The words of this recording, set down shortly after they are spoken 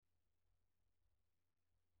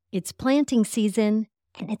It's planting season,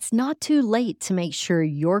 and it's not too late to make sure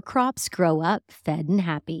your crops grow up fed and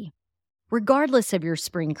happy. Regardless of your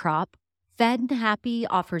spring crop, Fed and Happy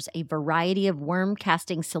offers a variety of worm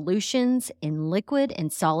casting solutions in liquid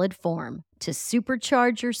and solid form to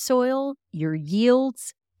supercharge your soil, your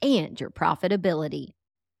yields, and your profitability.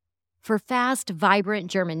 For fast,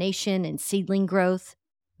 vibrant germination and seedling growth,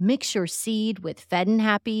 mix your seed with Fed and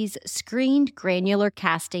Happy's screened granular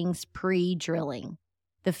castings pre-drilling.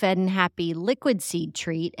 The Fed and Happy liquid seed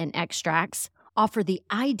treat and extracts offer the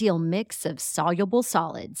ideal mix of soluble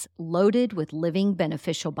solids loaded with living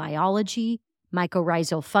beneficial biology,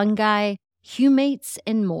 mycorrhizal fungi, humates,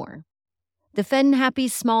 and more. The Fed and Happy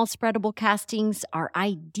small spreadable castings are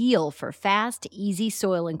ideal for fast, easy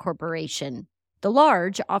soil incorporation. The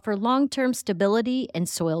large offer long-term stability and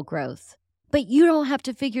soil growth. But you don't have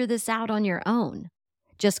to figure this out on your own.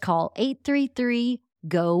 Just call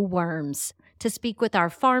 833-GO-WORMS to speak with our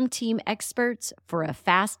farm team experts for a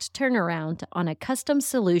fast turnaround on a custom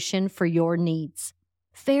solution for your needs.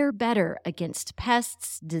 Fare better against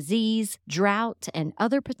pests, disease, drought, and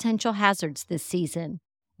other potential hazards this season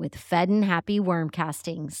with Fed and Happy worm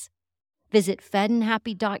castings. Visit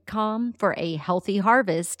fedandhappy.com for a healthy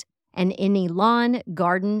harvest and any lawn,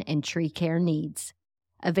 garden, and tree care needs.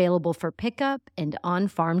 Available for pickup and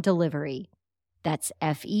on-farm delivery. That's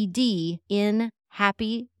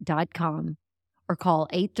FEDNhappy.com. Or call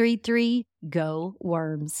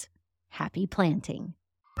 833-GO-WORMS. Happy planting.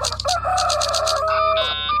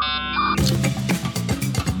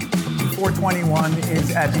 421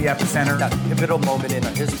 is at the epicenter. That pivotal moment in the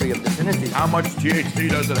history of this industry. How much THC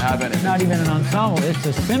does it have in it? It's not even an ensemble, it's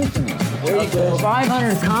a symphony. There you go.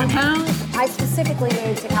 500 compounds? I specifically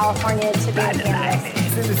moved to California to be in cannabis.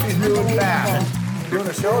 This industry's moving fast. Doing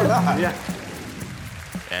a show or not? Yeah.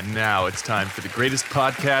 And now it's time for the greatest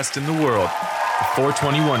podcast in the world, The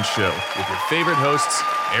 421 Show, with your favorite hosts,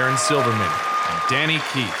 Aaron Silverman and Danny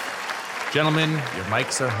Keith. Gentlemen, your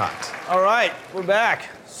mics are hot. All right, we're back.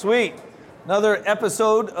 Sweet. Another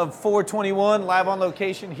episode of 421, live on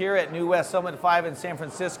location here at New West Summit 5 in San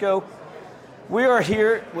Francisco. We are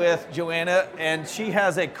here with Joanna, and she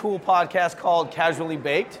has a cool podcast called Casually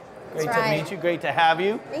Baked. Great to meet you. Great to have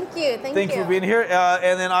you. Thank you. Thanks for being here.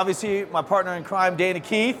 And then obviously my partner in crime, Dana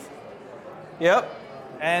Keith. Yep.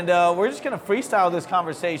 And we're just going to freestyle this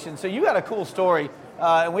conversation. So you got a cool story,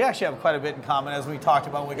 and we actually have quite a bit in common as we talked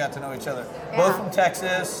about when we got to know each other. Yeah. Both from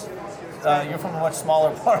Texas. You're from a much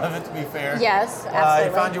smaller part of it, to be fair. Yes, absolutely.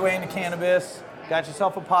 You found your way into cannabis, got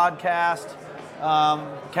yourself a podcast,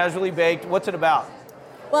 Casually Baked. What's it about?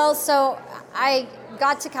 Well, so I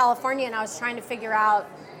got to California and I was trying to figure out,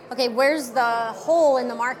 okay, where's the hole in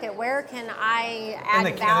the market? Where can I add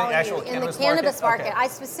value in the cannabis market? Okay. I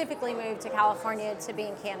specifically moved to California to be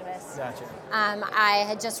in cannabis. Gotcha. I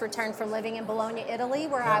had just returned from living in Bologna, Italy,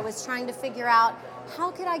 where I was trying to figure out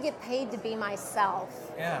how could I get paid to be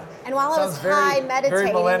myself? Yeah. And while I was high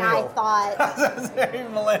meditating, I thought... Sounds very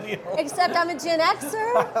millennial. Except I'm a Gen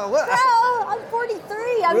Xer. Bro, I'm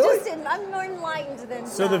 43. I'm more enlightened than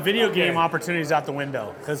So the video game opportunity is out the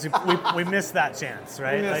window because we missed that chance,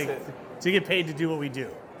 right? To get paid to do what we do.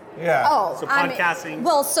 Yeah. Oh, so podcasting.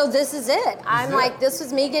 So this is it. This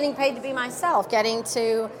was me getting paid to be myself, getting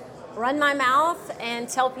to run my mouth and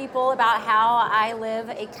tell people about how I live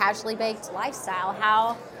a casually baked lifestyle,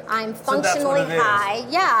 how I'm functionally high.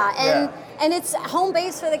 Yeah, and it's home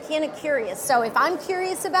base for the kind of curious. So if I'm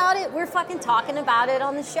curious about it, we're fucking talking about it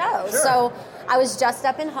on the show. Sure. So I was just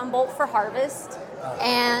up in Humboldt for Harvest.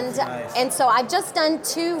 And so I've just done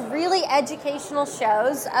 2 really educational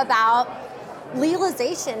shows about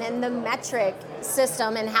legalization and the metric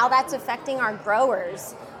system and how that's affecting our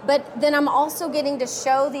growers. But then I'm also getting to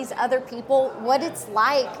show these other people what it's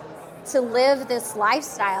like to live this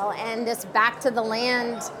lifestyle and this back to the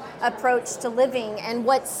land approach to living and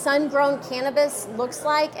what sun-grown cannabis looks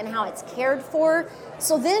like and how it's cared for.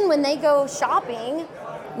 So then when they go shopping,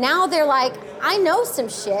 now they're like, I know some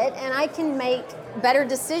shit and I can make better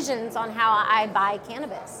decisions on how I buy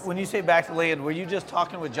cannabis. When you say back to land, were you just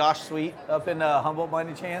talking with Josh Sweet up in Humboldt by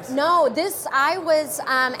any chance? No, I was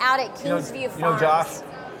out at Kingsview Farms. You know Josh?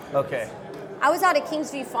 Okay. I was out at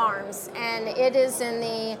Kingsview Farms, and it is in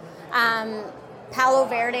the Palo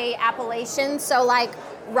Verde Appalachian. So,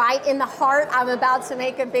 right in the heart, I'm about to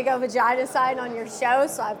make a big O vagina sign on your show,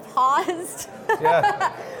 so I paused.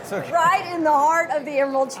 Yeah. It's okay. Right in the heart of the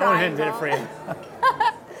Emerald Triangle. I did it for you.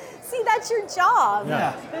 See, that's your job.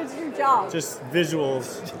 Yeah. That's your job. Just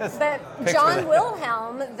visuals. But John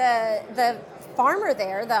Wilhelm, the farmer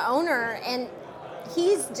there, the owner, and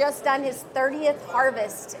he's just done his 30th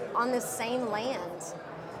harvest on the same land.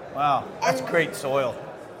 Wow, that's great soil.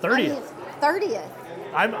 30th. 30th.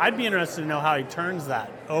 I'd be interested to know how he turns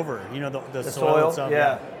that over. You know, the soil itself.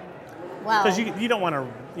 yeah. Well, Because you don't want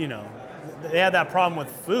to, you know, they have that problem with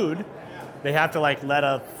food. They have to like let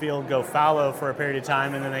a field go fallow for a period of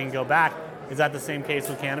time and then they can go back. Is that the same case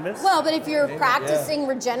with cannabis? well, but if you're practicing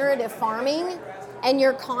regenerative farming and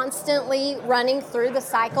you're constantly running through the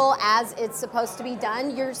cycle as it's supposed to be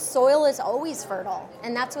done, your soil is always fertile.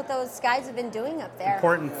 And that's what those guys have been doing up there.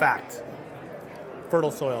 Important fact.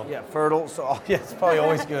 Fertile soil. Yeah, fertile. So yeah, it's probably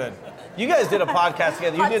always good. You guys did a podcast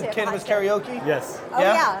together. You Hot did tip, cannabis hot tip. karaoke? Yes. Oh,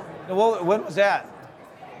 yeah. Well, when was that?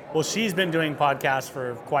 Well, she's been doing podcasts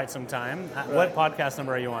for quite some time. What podcast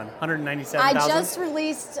number are you on? 197,000? I just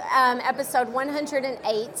released episode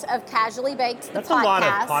 108 of Casually Baked, the That's podcast. a lot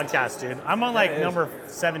of podcasts, dude. I'm on like number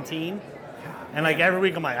 17. And like every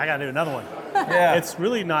week I'm like, I gotta do another one. Yeah. It's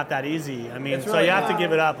really not that easy. I mean, It's so really you have to not.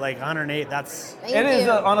 give it up. Like 108, that's... Thank It is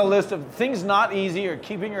you. on a list of things not easy or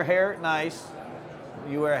keeping your hair nice.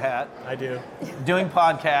 You wear a hat. I do. Doing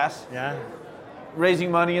podcasts. Yeah.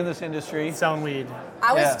 Raising money in this industry. Selling weed.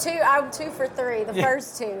 I'm 2 for 3. The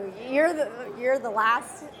first two. You're the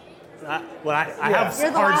last. I have You're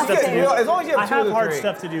the hard last stuff to two. do. As long as you have I two have of the hard three.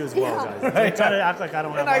 stuff to do as well, Yeah. guys. Don't try to act like I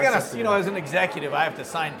don't have And I hard gotta, stuff to you do. know, as an executive, I have to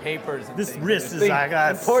sign papers. And This things. wrist is Things- I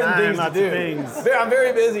got important sign things lots to of do. things. I'm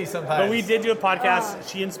very busy sometimes. But we did do a podcast.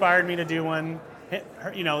 She inspired me to do one.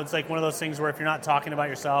 You know, it's like one of those things where if you're not talking about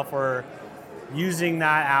yourself or using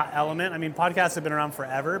that element, I mean, podcasts have been around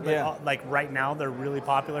forever, but like right now they're really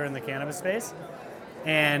popular in the cannabis space.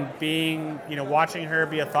 And being, you know, watching her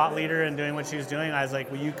be a thought leader and doing what she was doing, I was like,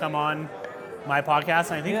 will you come on my podcast?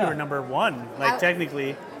 And I think we were number 1, like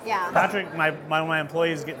technically. Yeah. Patrick, one of my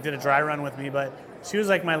employees did a dry run with me, but she was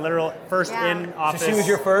like my literal first in office. So she was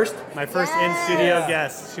your first? My first Yes. in studio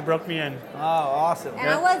guest. She broke me in. Oh, awesome. And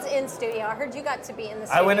I was in studio. I heard you got to be in the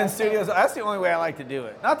studio. I went in too. studios. That's the only way I like to do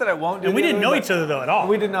it. Not that I won't do it. And we didn't know but each other though at all.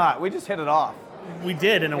 We did not. We just hit it off. We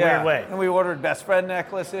did in a weird way. And we ordered best friend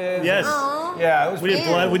necklaces. Yes. Aw. Yeah, it was We did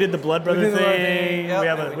blood. We did the blood brother did the blood thing. thing,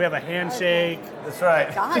 yep. We have a handshake. That's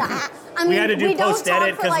right. God, I mean, We had to do we don't post talk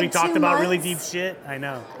edit for because we like talked 2 about really months. deep shit. I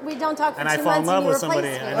know. We don't talk for And 2 I months. fall in love and with you somebody.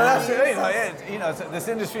 replace me. I know. Well, that's you know, this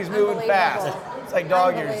industry's moving Unbelievable. fast. It's like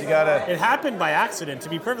dog years. You gotta. It happened by accident. To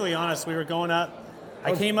be perfectly honest, we were going up.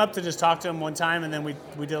 I came up to just talk to him one time, and then we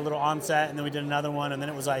did a little onset, and then we did another one, and then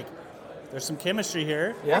it was like, there's some chemistry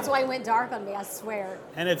here. That's why it went dark on me, I swear.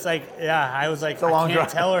 And it's like, yeah, I was like, a I long can't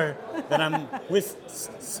drive. tell her that I'm with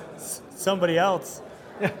somebody else.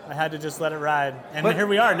 I had to just let it ride. And But- here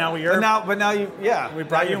we are. Now But now you, we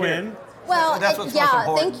brought now you you're here. in. Well, That's what's most yeah,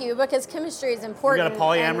 important. thank you, because chemistry is We important. got a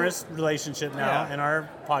polyamorous relationship now Yeah. in our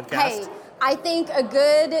podcast. Hey, I think a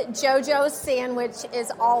good JoJo sandwich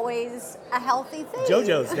is always a healthy thing.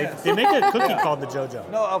 JoJo's. They make a cookie called the JoJo.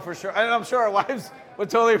 No, oh, for sure. And I'm sure our wives would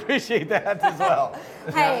totally appreciate that as well.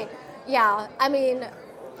 Hey, yeah, I mean,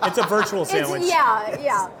 It's a virtual sandwich. it's,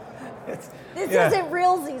 yeah. This Yeah. isn't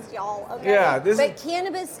realsies, y'all. Okay? Yeah, this but is-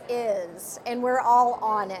 cannabis is, and we're all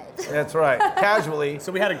on it. That's right. Casually.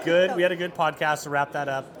 So we had a good podcast to wrap that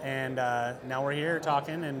up, and now we're here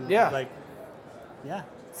talking and yeah.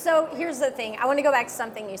 So here's the thing. I want to go back to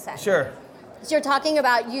something you said. Sure. So you're talking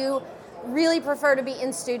about you really prefer to be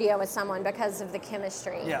in studio with someone because of the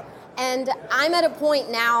chemistry. Yeah. And I'm at a point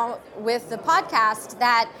now with the podcast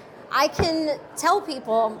that I can tell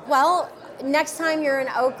people, well, next time you're in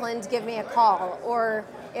Oakland, give me a call. Or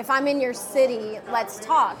if I'm in your city, let's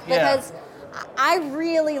talk. Yeah. Because I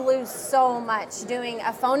really lose so much doing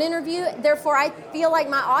a phone interview. Therefore, I feel like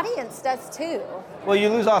my audience does too. Well, you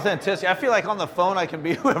lose authenticity. I feel like on the phone I can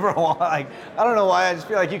be whoever I want. Like, I don't know why. I just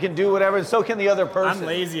feel like you can do whatever, and so can the other person. I'm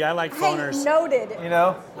lazy. I like Hey, phoners. noted. You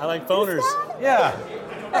know? I like phoners. Yeah.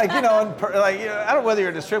 Like, you know, I don't know whether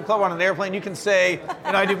you're at a strip club or on an airplane, you can say,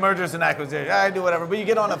 you know, I do mergers and acquisitions, I do whatever. But you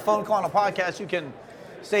get on a phone call on a podcast, you can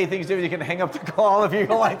say things different. You can hang up the call if you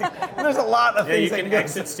don't like it. There's a lot of Yeah, things you that can go-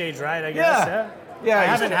 exit stage right, I guess. Yeah. Yeah. I you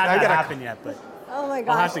haven't should- had I that gotta- happen yet, but Oh my I'll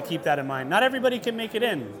gosh. have to keep that in mind. Not everybody can make it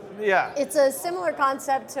in. Yeah. It's a similar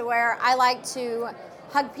concept to where I like to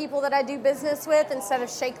hug people that I do business with instead of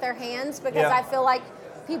shake their hands because Yeah. I feel like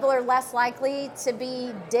people are less likely to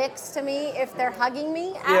be dicks to me if they're hugging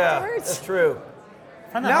me Yeah, afterwards. that's true.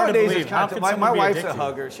 I find that hard to Nowadays, believe. it's How kind could of, my someone be wife's a addicted?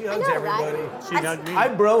 hugger. She hugs know, right? everybody. She hugged me. I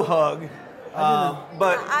bro hug,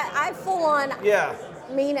 but I full on yeah.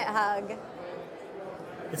 mean it hug.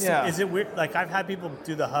 Yeah. Is it weird? Like, I've had people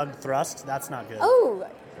do the hug thrust. That's not good. Oh,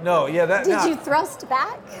 No, yeah, that. did nah. you thrust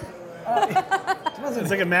back? It's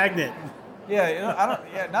like a magnet. Yeah, you know, I don't.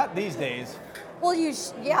 Yeah, not these days. Well,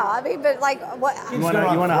 I mean, but like what? You want to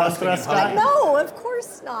hug thrust, Like, Scott? no, of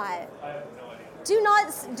course not. Do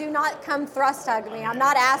not come thrust hug me. I'm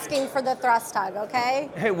not asking for the thrust hug, okay?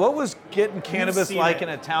 Hey, what was getting cannabis seen like it. in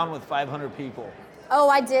a town with 500 people? Oh,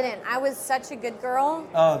 I didn't. I was such a good girl.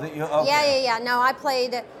 Oh, okay. Yeah. No, I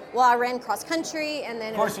played, I ran cross country and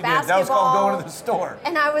then Of course it you was did. That was called basketball. going to the store.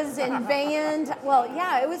 And I was in band. Well,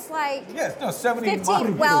 yeah, it was like Yes, no, 70 15.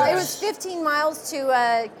 miles. Well, it was 15 miles to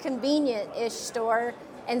a convenient-ish store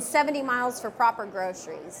and 70 miles for proper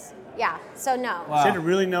groceries. Yeah, so no. Wow. She didn't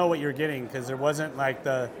really know what you're getting because there wasn't like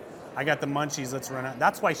I got the munchies, let's run out.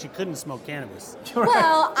 That's why she couldn't smoke cannabis.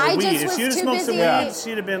 Well, I Weed. just If was she would have too smoked busy. some weed,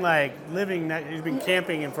 she'd have been like she'd been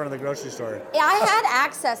camping in front of the grocery store. Yeah, I had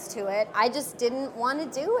access to it. I just didn't want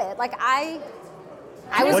to do it. Like I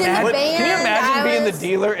was in the band. Can you imagine I being was- the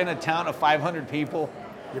dealer in a town of 500 people?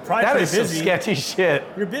 You're probably That pretty is some busy. sketchy shit.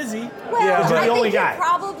 You're busy. Well, Yeah, you're I the only think guy you're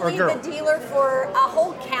probably or girl. the dealer for a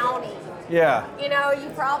whole county. Yeah, You know, you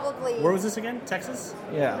probably. Where was this again? Texas?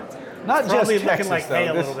 yeah. Not Probably just looking Texas, like though. hay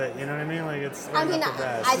a This- little bit. You know what I mean? Like it's. I mean, not the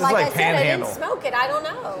best. I, is like like I said, I Panhandle. didn't smoke it. I don't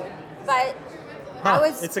know, but I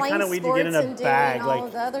was It's the playing kind of weed you sports get in a and doing bag, all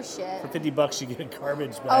like, the other shit. For $50, you get a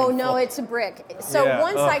garbage bag. Oh no, full. it's a brick. So Yeah.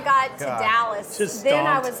 once Oh, I got to God. Dallas, Just then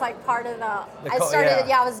I stomped. was like part of the. I co- started.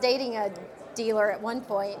 yeah. I was dating a dealer at one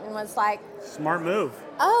point and was like, Smart move.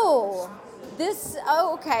 oh,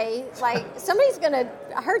 okay. Like somebody's gonna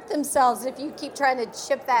hurt themselves if you keep trying to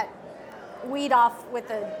chip that weed off with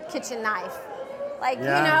a kitchen knife. Like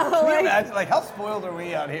Yeah. you know, Can you like, imagine, like, how spoiled are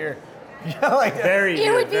we out here? Yeah, like, Very.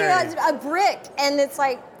 it would be very. a brick, and it's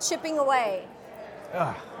like chipping away.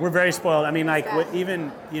 We're very spoiled. I mean, like Yeah.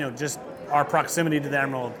 even just our proximity to the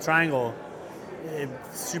Emerald Triangle, it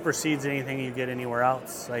supersedes anything you get anywhere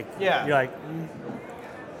else. Like Yeah. you're like,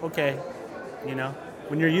 okay,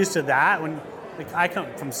 when you're used to that. When like I come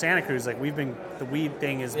from Santa Cruz, like the weed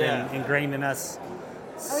thing has Yeah. been ingrained in us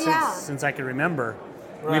yeah. since I can remember.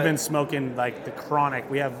 Right. We've been smoking like the chronic.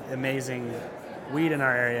 We have amazing weed in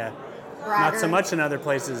our area. Bragger. Not so much in other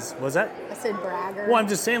places. Was that? I said bragger. Well, I'm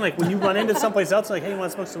just saying, like, when you run into someplace else, like, hey, you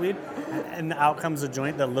want to smoke some weed? And out comes a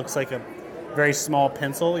joint that looks like a very small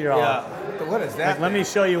pencil. You're Yeah. all, What is that? like, let me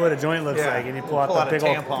show you what a joint looks Yeah. like. And you You pull out pull the out a big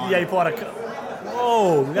old tampon. Yeah, you pull out a.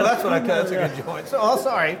 Whoa. Well, that's what that's a good joint. So,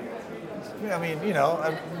 sorry. I mean,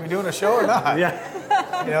 are we doing a show or not? Yeah.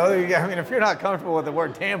 I mean, if you're not comfortable with the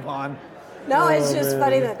word tampon, No, it's Oh, just man.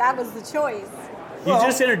 funny that was the choice. You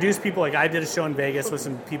just introduced people. Like, I did a show in Vegas with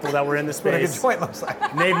some people that were in the what a good space. joint looks like.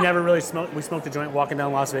 And they've never really smoked. We smoked a joint walking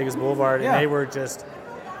down Las Vegas Boulevard, Yeah. and they were just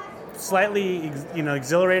slightly,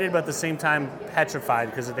 exhilarated, but at the same time petrified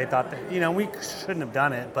because they thought that, we shouldn't have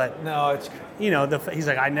done it. But No, it's he's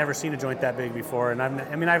like, I'd never seen a joint that big before, and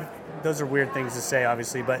those are weird things to say,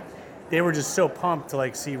 obviously, but they were just so pumped to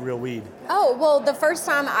like see real weed. Oh, well, the first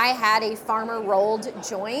time I had a farmer rolled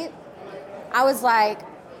joint, I was like,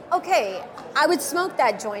 okay, I would smoke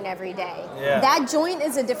that joint every day. Yeah. That joint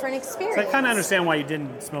is a different experience. So I kind of understand why you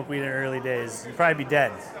didn't smoke weed in the early days. You'd probably be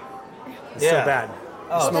dead. It's Yeah. so bad.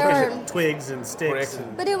 Oh, Smoking Sure. twigs and sticks. Bricks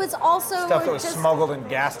And, But it was also stuff that was just, smuggled in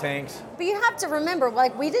gas tanks. but you have to remember,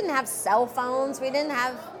 like, we didn't have cell phones, we didn't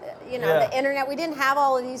have, Yeah. the internet, we didn't have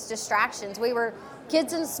all of these distractions. We were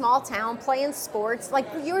kids in a small town playing sports, like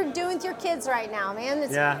you're doing with your kids right now, man.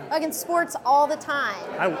 It's Yeah. fucking sports all the time.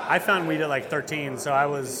 I found weed at like 13, so I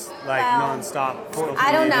was like Well, nonstop. smoking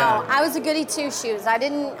I don't weed, know. yeah. I was a goody two shoes. I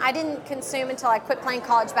didn't consume until I quit playing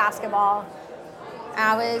college basketball.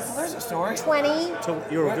 I was There's a story. 20. So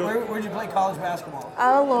you were doing. Where'd you play college basketball?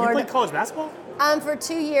 Oh You Lord. played college basketball? For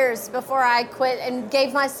 2 years before I quit and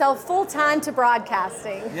gave myself full time to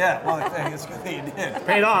broadcasting. Yeah, well, it's good that you did.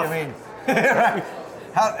 Paid off. I mean,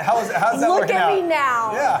 how's that Look working at out? me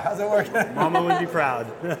now. Yeah, how's that working out? Mama would be proud.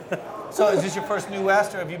 So is this your first New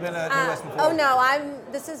West, or have you been at New West before? Oh no,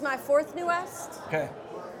 this is my fourth New West. Okay,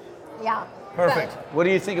 Yeah. perfect. What do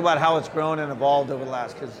you think about how it's grown and evolved over the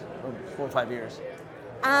last 4 or 5 years?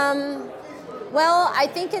 Well, I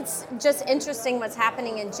think it's just interesting what's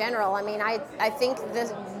happening in general. I mean, I think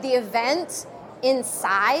the event in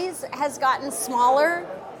size has gotten smaller,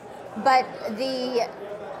 but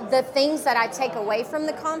the things that I take away from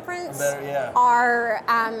the conference Better, yeah.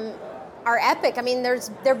 are epic. I mean,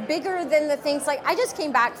 they're bigger than the things like I just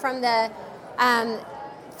came back from the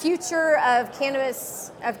Future of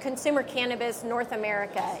Cannabis, of Consumer Cannabis North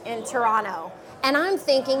America in Toronto. And I'm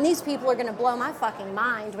thinking these people are going to blow my fucking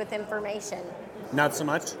mind with information. Not so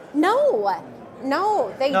much. No,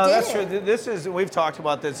 they No, didn't. that's true. We've talked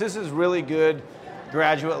about this. This is really good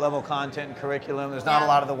graduate level content and curriculum. There's not a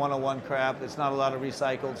Yeah. lot of the 101 crap. There's not a lot of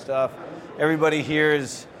recycled stuff. Everybody here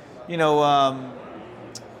is, a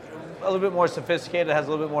little bit more sophisticated, has a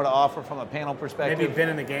little bit more to offer from a panel perspective. Maybe been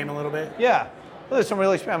in the game a little bit. Yeah. Well, there's some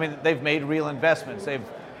real experience. I mean, they've made real investments. They've,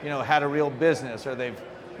 had a real business, or they've,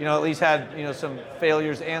 at least had, some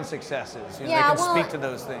failures and successes. They can speak to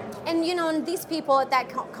those things. And, and these people at that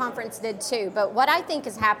conference did too. But what I think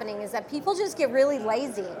is happening is that people just get really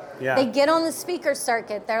lazy. Yeah. They get on the speaker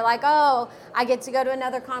circuit. They're like, oh, I get to go to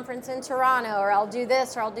another conference in Toronto, or I'll do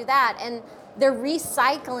this, or I'll do that. And they're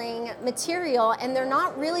recycling material, and they're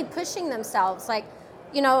not really pushing themselves. Like,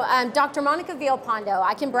 Dr. Monica Villalpando,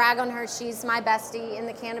 I can brag on her. She's my bestie in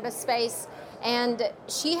the cannabis space. And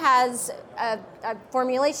she has a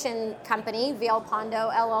formulation company,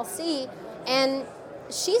 Villalpando LLC, and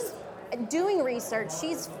she's doing research.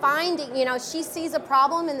 She's finding, she sees a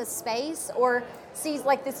problem in the space or sees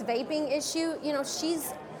like this vaping issue,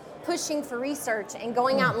 she's pushing for research and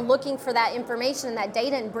going out and looking for that information and that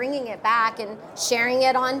data and bringing it back and sharing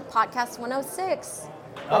it on Podcast 106.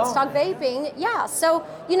 Let's talk vaping. Yeah, so,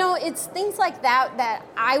 it's things like that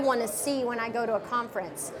I want to see when I go to a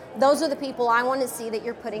conference. Those are the people I want to see that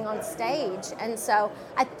you're putting on stage. And so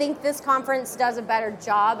I think this conference does a better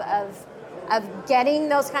job of getting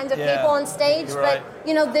those kinds of people on stage. But,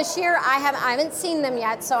 this year I haven't seen them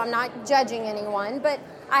yet, so I'm not judging anyone. But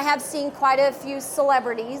I have seen quite a few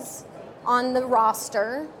celebrities on the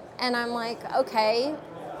roster. And I'm like, okay.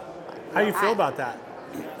 How do you feel about that?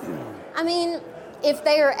 I mean, if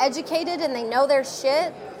they are educated and they know their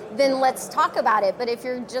shit, then let's talk about it. But if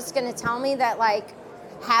you're just going to tell me that, like,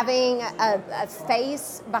 having a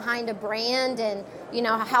face behind a brand and,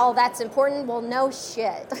 how that's important, well, no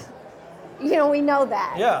shit. We know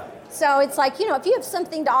that. Yeah. So it's like, if you have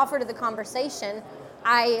something to offer to the conversation,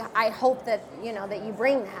 I hope that, that you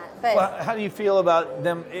bring that. But well, how do you feel about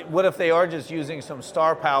them? What if they are just using some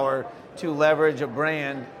star power to leverage a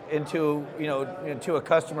brand into, into a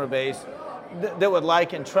customer base that would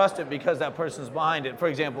like and trust it because that person's behind it? For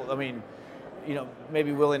example, I mean,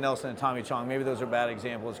 maybe Willie Nelson and Tommy Chong, maybe those are bad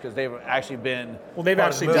examples because they've actually been. Well, they've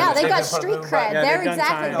actually done. Yeah, they've got street cred. Yeah, They're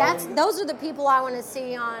exactly. Those are the people I want to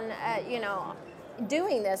see on,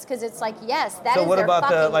 doing this, because it's like, yes, that so is what their about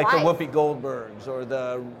fucking life. the Whoopi Goldbergs or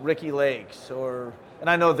the Ricky Lakes or, and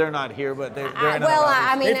I know they're not here, but they're in and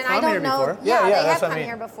I mean, They've and I come here don't know. before. Yeah, they have that's what come I mean.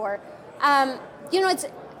 here before.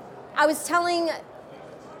 I was telling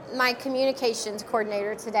my communications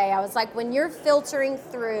coordinator today, I was like, when you're filtering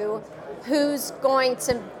through who's going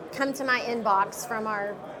to come to my inbox from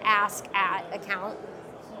our Ask At account,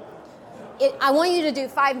 I want you to do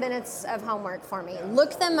 5 minutes of homework for me.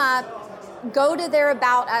 Look them up, go to their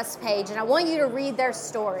About Us page, and I want you to read their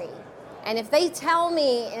story. And if they tell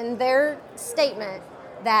me in their statement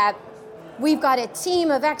that we've got a team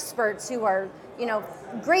of experts who are,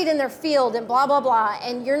 great in their field and blah, blah, blah,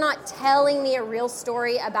 and you're not telling me a real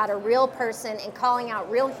story about a real person and calling out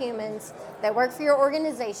real humans that work for your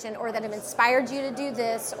organization or that have inspired you to do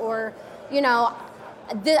this, or,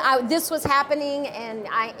 this was happening and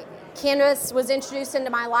cannabis was introduced into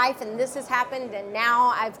my life and this has happened and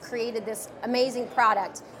now I've created this amazing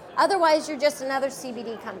product. Otherwise, you're just another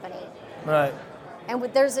CBD company. Right. And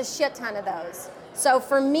there's a shit ton of those. So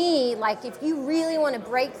for me, like, if you really want to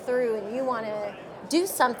break through and you want to do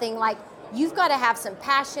something, like, you've got to have some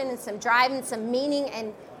passion and some drive and some meaning,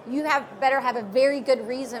 and you better have a very good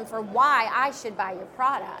reason for why I should buy your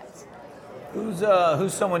product.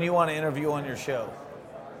 Who's someone you want to interview on your show?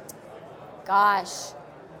 Gosh,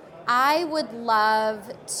 I would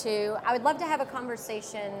love to have a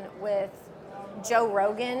conversation with Joe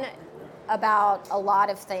Rogan about a lot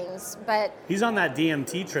of things, but he's on that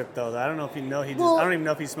DMT trip though. I don't know if you know. I don't even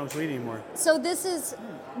know if he smokes weed anymore. So this is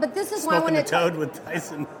why I want to Toad with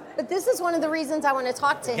Tyson. But this is one of the reasons I want to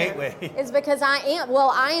talk to him. Gateway. Is because I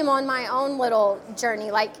am on my own little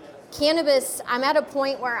journey. Like cannabis, I'm at a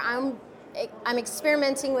point where I'm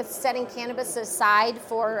experimenting with setting cannabis aside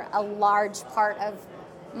for a large part of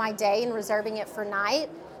my day and reserving it for night.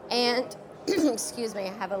 And excuse me,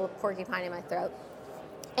 I have a little porcupine in my throat.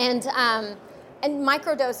 And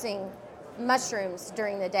microdosing mushrooms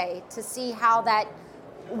during the day to see how that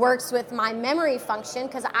works with my memory function,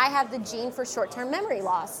 because I have the gene for short-term memory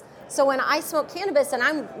loss. So when I smoke cannabis and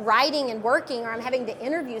I'm writing and working, or I'm having to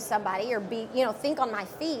interview somebody or think on my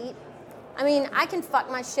feet, I mean, I can fuck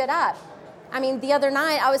my shit up. I mean, the other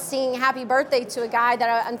night I was singing happy birthday to a guy that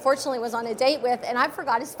I unfortunately was on a date with, and I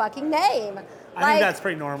forgot his fucking name. I think that's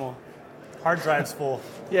pretty normal. Hard drive's full.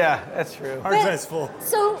 Yeah, that's true. Hard drive's full.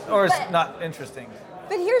 Or it's not interesting.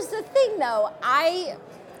 But here's the thing, though. I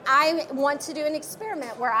want to do an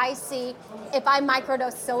experiment where I see if I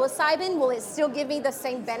microdose psilocybin, will it still give me the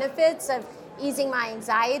same benefits of easing my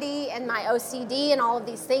anxiety and my OCD and all of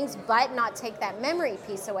these things, but not take that memory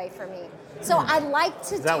piece away from me. So I like to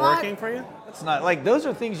talk. Is that working for you? It's not like those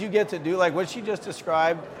are things you get to do, like what she just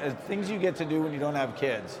described as things you get to do when you don't have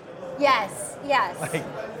kids. Yes. Like,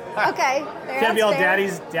 Okay. Can't be all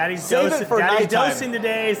daddy's Save it for nighttime. dosing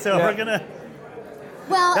today, so we're gonna.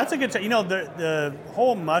 Well, That's a good. You know, the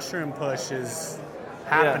whole mushroom push is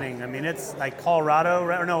happening. Yeah. I mean, it's like Colorado,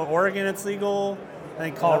 or no, Oregon, it's legal. I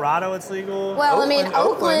think Colorado, it's legal. well, I mean,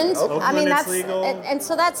 Oakland. I mean, it's that's legal. and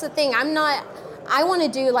so that's the thing. I want to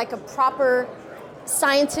do like a proper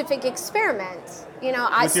scientific experiment. You know,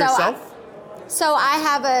 With yourself? So I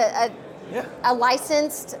have Yeah. a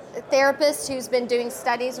licensed therapist who's been doing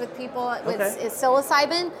studies with people with Okay.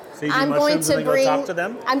 psilocybin. So you do mushrooms and then go talk to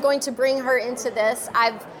them? I'm going to bring her into this.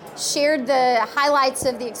 I've shared the highlights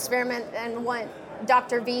of the experiment and want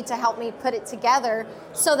Dr. V to help me put it together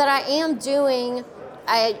so that I am doing,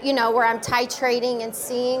 where I'm titrating and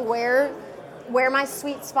seeing where my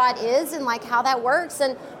sweet spot is and like how that works.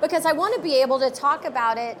 And because I want to be able to talk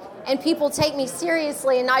about it and people take me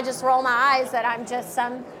seriously and not just roll my eyes that I'm just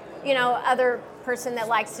some, other person that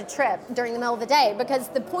likes to trip during the middle of the day. Because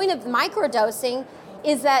the point of microdosing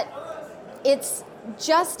is that it's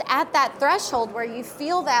just at that threshold where you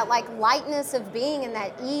feel that like lightness of being and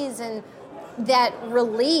that ease and that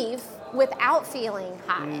relief without feeling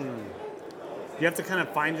high. You have to kind of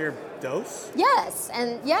find your dose. Yes,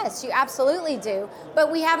 you absolutely do.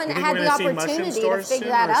 But we haven't You think had we're the gonna see mushroom opportunity to stores figure soon,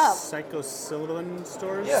 that or out. Psilocybin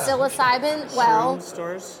stores? Yeah. Psilocybin, well, Shroom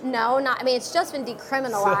stores? no, not. I mean, it's just been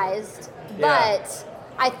decriminalized, Yeah. but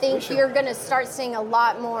I think you're going to start seeing a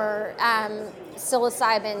lot more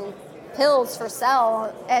psilocybin pills for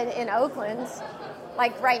sale in Oakland.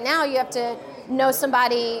 Like right now, you have to know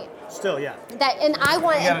somebody Still, yeah. that, and I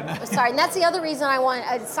want. gotta- Sorry, and that's the other reason I want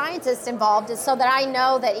a scientist involved is so that I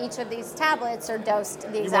know that each of these tablets are dosed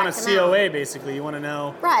the You exact want a amount. COA, basically. You want to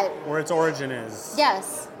know Right. where its origin is.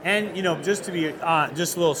 Yes. And, just to be,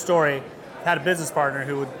 just a little story, had a business partner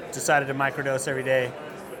who decided to microdose every day.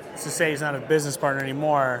 To say he's not a business partner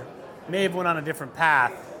anymore, may have went on a different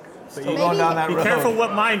path. But Still going down that be road. careful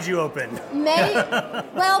what mind you open.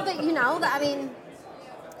 Well, but I mean,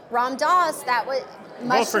 Ram Dass, that was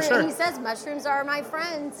mushroom. for sure. He says mushrooms are my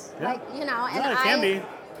friends. Yeah. Like, and Yeah, it can be.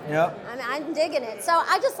 Yep. I'm digging it. So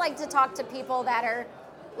I just like to talk to people that are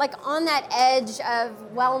like on that edge of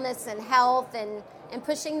wellness and health and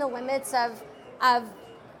pushing the limits of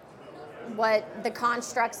what the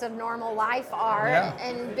constructs of normal life are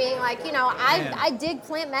and being like, I dig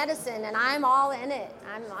plant medicine and I'm all in it.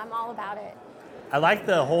 I'm all about it. I like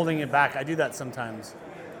the holding it back. I do that sometimes,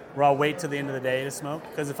 where I'll wait till the end of the day to smoke.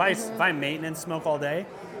 Because if I maintenance smoke all day,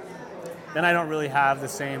 then I don't really have the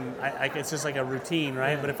same. It's just like a routine,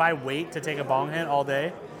 right? But if I wait to take a bong hit all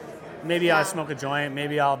day, maybe I'll smoke a joint,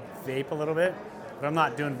 maybe I'll vape a little bit. But I'm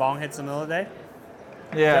not doing bong hits in the middle of the day.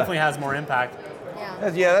 Yeah. Definitely has more impact.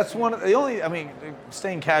 Yeah. Yeah, that's one of the only,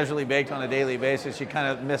 staying casually baked on a daily basis, you kind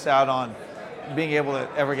of miss out on being able to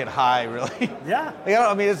ever get high, really. Yeah.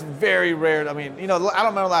 It's very rare. I don't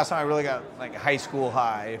remember last time I really got like high school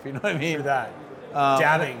high, if you know what I mean. Do that.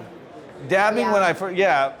 Dabbing. Dabbing Yeah. when I first,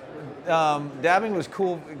 dabbing was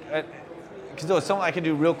cool because it was something I could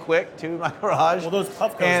do real quick too in my garage. Well, those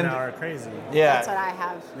Puffcos now are crazy. Yeah. That's what I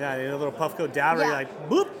have. Yeah, you know, a little Puffco dab where Yeah. you're like,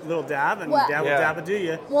 boop, little dab, and Well- dab Yeah. dabba do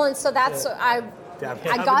you. Well, and so that's I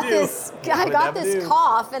got this. I got this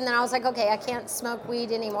cough, and then I was like, okay, I can't smoke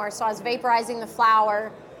weed anymore. So I was vaporizing the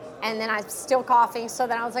flower, and then I'm still coughing. So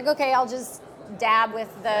then I was like, okay, I'll just dab with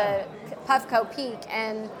the Puffco Peak,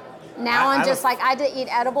 and now I'm just like, I had to eat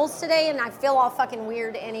edibles today, and I feel all fucking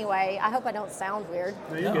weird anyway. I hope I don't sound weird.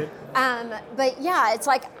 No, you're good. But yeah, it's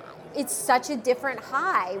like, it's such a different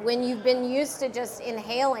high when you've been used to just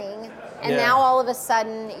inhaling, and now all of a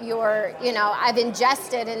sudden you're, I've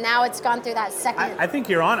ingested, and now it's gone through that second. I think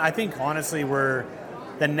you're on. I think honestly,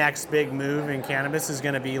 the next big move in cannabis is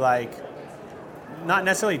going to be like, not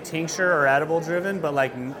necessarily tincture or edible driven, but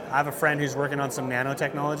like I have a friend who's working on some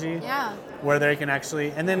nanotechnology. Yeah. Where they can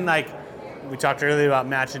actually, and then like we talked earlier about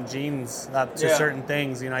matching genes up to certain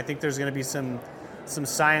things. I think there's going to be some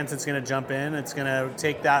science that's going to jump in. It's going to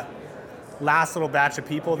take that last little batch of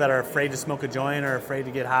people that are afraid to smoke a joint or afraid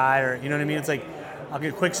to get high, or you know what I mean. It's like, I'll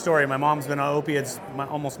give a quick story. My mom's been on opiates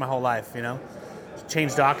almost my whole life.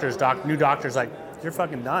 Changed doctors. New doctors like, you're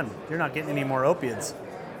fucking done. You're not getting any more opiates.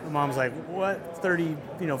 My mom's like, what? 30,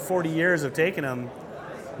 40 years of taking them.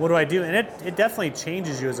 What do I do? And it definitely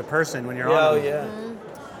changes you as a person when you're on them. yeah.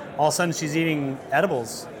 Mm-hmm. All of a sudden she's eating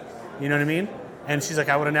edibles. You know what I mean? And she's like,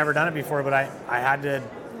 I would have never done it before, but I had to.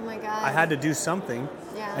 Oh my God. I had to do something.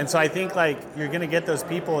 Yeah. And so I think like you're going to get those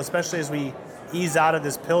people, especially as we ease out of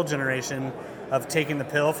this pill generation of taking the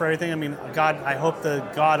pill for everything. I mean, God, I hope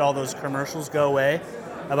all those commercials go away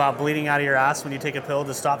about bleeding out of your ass when you take a pill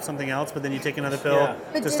to stop something else, but then you take another pill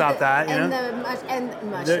to stop that. You know, and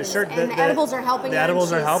mushrooms and the edibles are helping her. The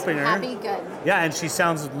edibles are helping her. Happy, good. Yeah, and she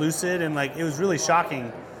sounds lucid, and like it was really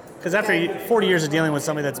shocking because after 40 years of dealing with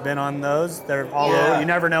somebody that's been on those, they're all you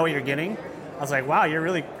never know what you're getting. I was like, wow, you're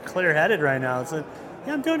really clear-headed right now. It's like,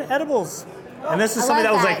 yeah, I'm doing edibles. And this is something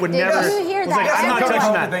that was like would never. Did you hear that? Like, I'm not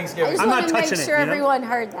touching that. I just want to make sure everyone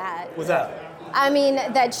heard that. What's that? I mean,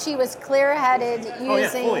 that she was clear-headed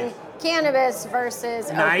using cannabis versus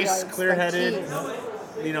nice, opioids. clear-headed.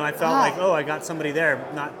 You know, I felt like, I got somebody there,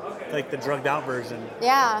 not like the drugged-out version.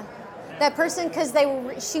 Yeah, that person, because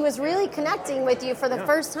she was really connecting with you for the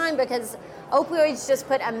first time because opioids just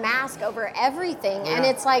put a mask over everything, and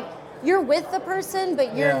it's like you're with the person,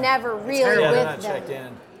 but you're never really with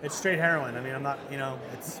them. It's straight heroin. I mean, I'm not. You know,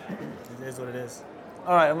 it is what it is.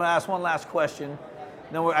 All right, I'm gonna ask one last question.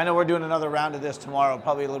 I know we're doing another round of this tomorrow,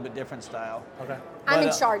 probably a little bit different style. Okay. I'm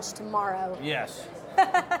in charge tomorrow. Yes.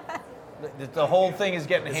 the whole thing is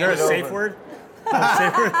getting handed over. Is there a safe word?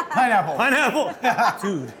 Safe word? Pineapple. Pineapple.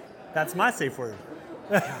 Dude, that's my safe word.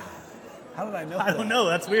 How did I know? I don't know.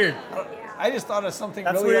 That's weird. I just thought of something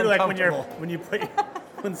that's really weird. uncomfortable. Like when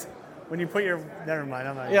you put your. Never mind.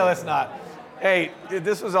 I'm not. Yeah, let's not. Hey, dude,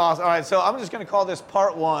 this was awesome. All right, so I'm just going to call this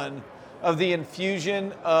part 1 of the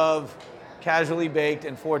infusion of Casually Baked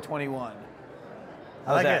and 421.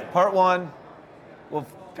 I like that? it. Part 1. We'll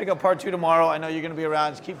pick up part 2 tomorrow. I know you're going to be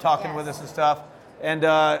around. Just keep talking with us and stuff. And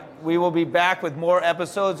we will be back with more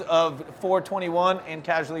episodes of 421 and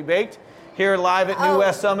Casually Baked here live at New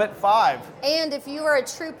West Summit 5. And if you are a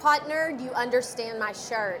true pot nerd, you understand my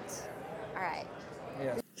shirt. All right.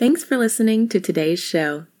 Yeah. Thanks for listening to today's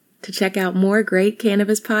show. To check out more great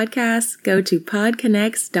cannabis podcasts, go to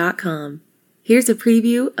podconnects.com. Here's a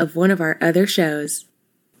preview of one of our other shows.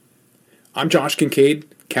 I'm Josh Kincaid,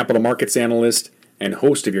 capital markets analyst and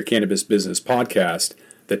host of your cannabis business podcast,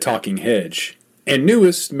 The Talking Hedge, and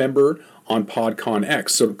newest member on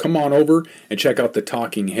PodConX. So come on over and check out The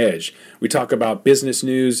Talking Hedge. We talk about business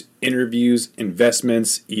news, interviews,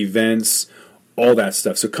 investments, events, all that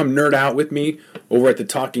stuff. So come nerd out with me over at The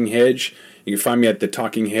Talking Hedge. You can find me at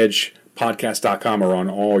thetalkinghedgepodcast.com or on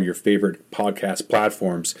all your favorite podcast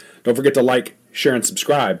platforms. Don't forget to like, share, and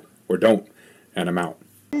subscribe, or don't. And I'm out.